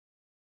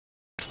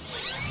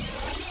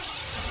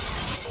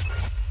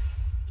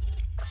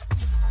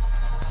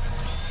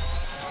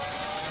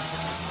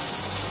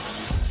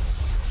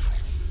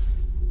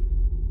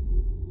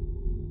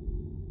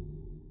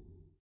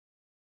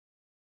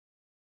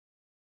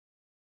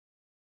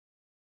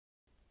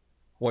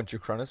Once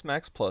your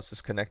CronusMAX PLUS is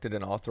connected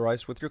and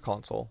authorized with your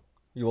console,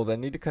 you will then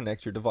need to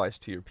connect your device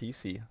to your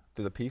PC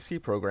through the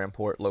PC program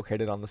port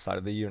located on the side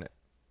of the unit.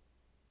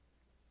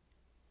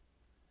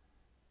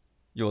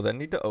 You will then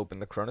need to open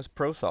the Cronus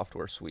Pro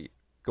software suite,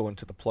 go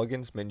into the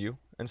Plugins menu,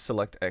 and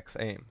select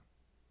X-Aim.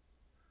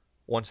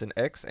 Once in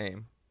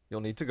X-Aim, you'll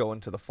need to go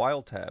into the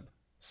File tab,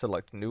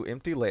 select New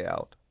Empty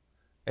Layout,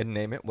 and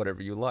name it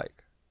whatever you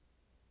like.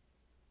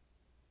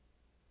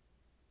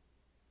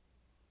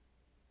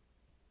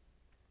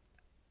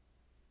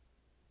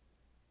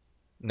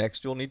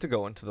 Next, you'll need to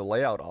go into the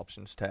Layout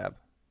Options tab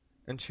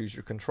and choose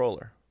your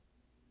controller.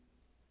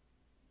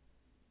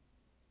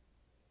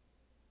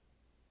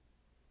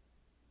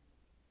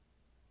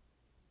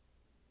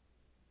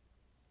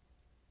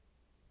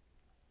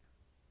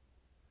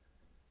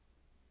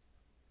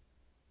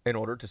 In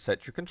order to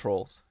set your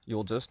controls, you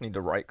will just need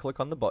to right-click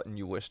on the button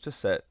you wish to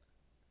set,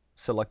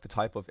 select the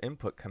type of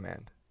input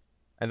command,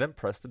 and then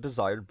press the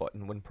desired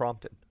button when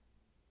prompted.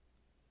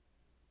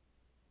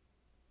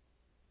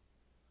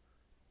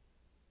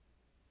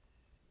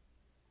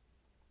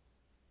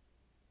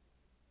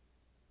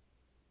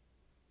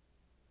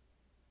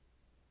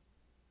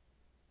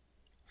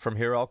 From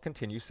here, I'll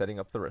continue setting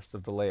up the rest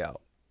of the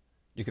layout.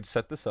 You can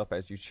set this up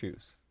as you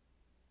choose.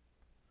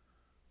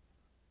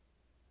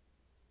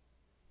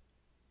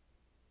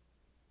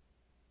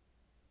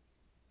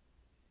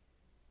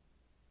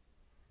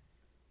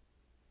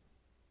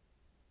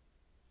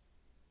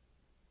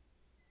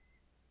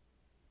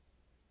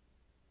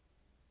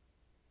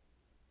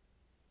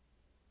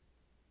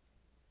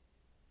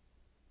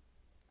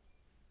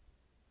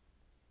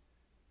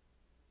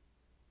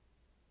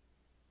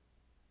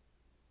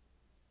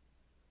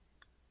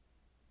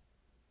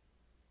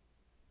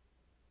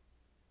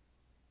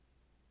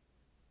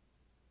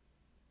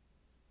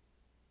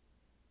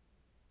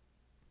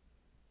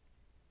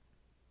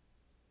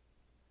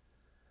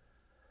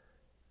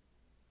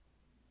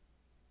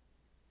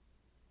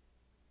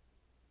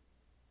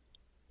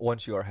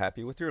 Once you are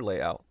happy with your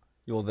layout,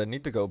 you will then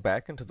need to go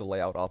back into the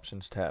Layout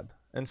Options tab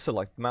and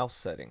select Mouse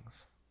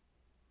Settings.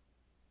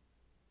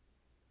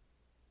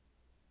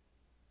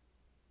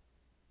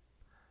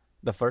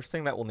 The first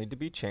thing that will need to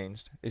be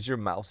changed is your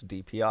mouse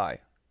DPI.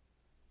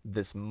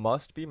 This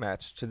must be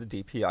matched to the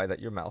DPI that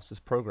your mouse is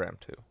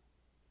programmed to.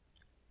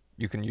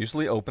 You can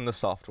usually open the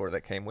software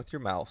that came with your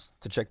mouse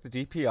to check the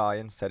DPI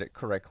and set it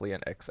correctly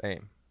in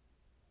X-Aim.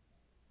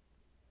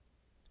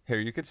 Here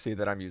you can see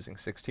that I'm using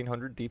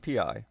 1600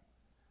 DPI,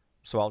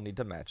 so I'll need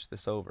to match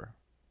this over.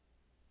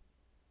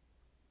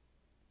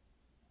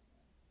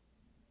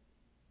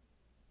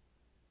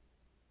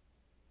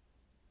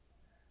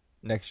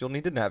 Next, you'll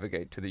need to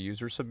navigate to the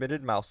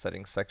user-submitted mouse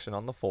settings section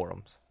on the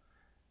forums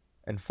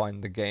and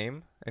find the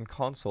game and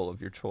console of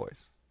your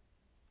choice.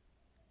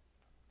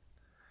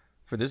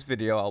 For this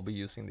video, I'll be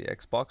using the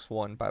Xbox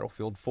One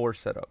Battlefield 4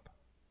 setup.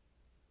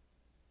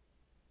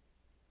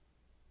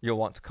 You'll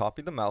want to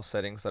copy the mouse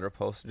settings that are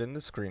posted in the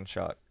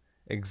screenshot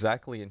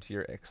exactly into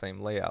your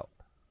X-Aim layout.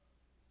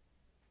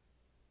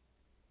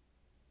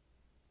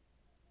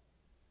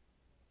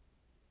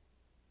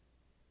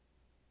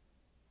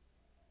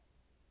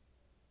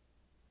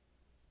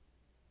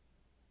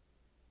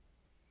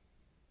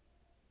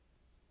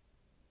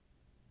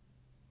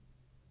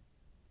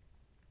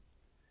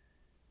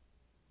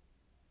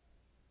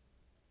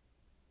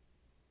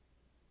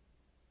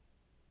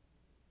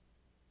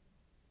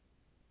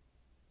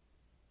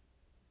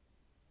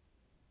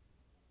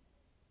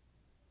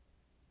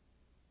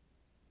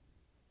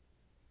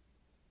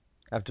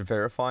 After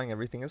verifying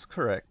everything is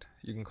correct,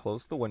 you can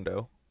close the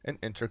window and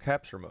enter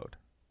capture mode.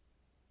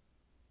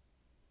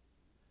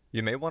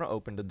 You may want to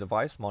open the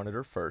device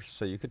monitor first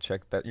so you can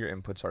check that your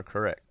inputs are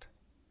correct.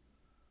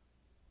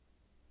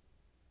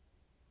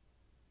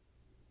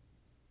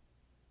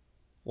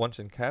 Once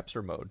in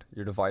capture mode,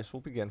 your device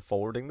will begin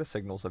forwarding the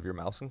signals of your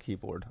mouse and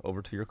keyboard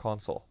over to your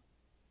console.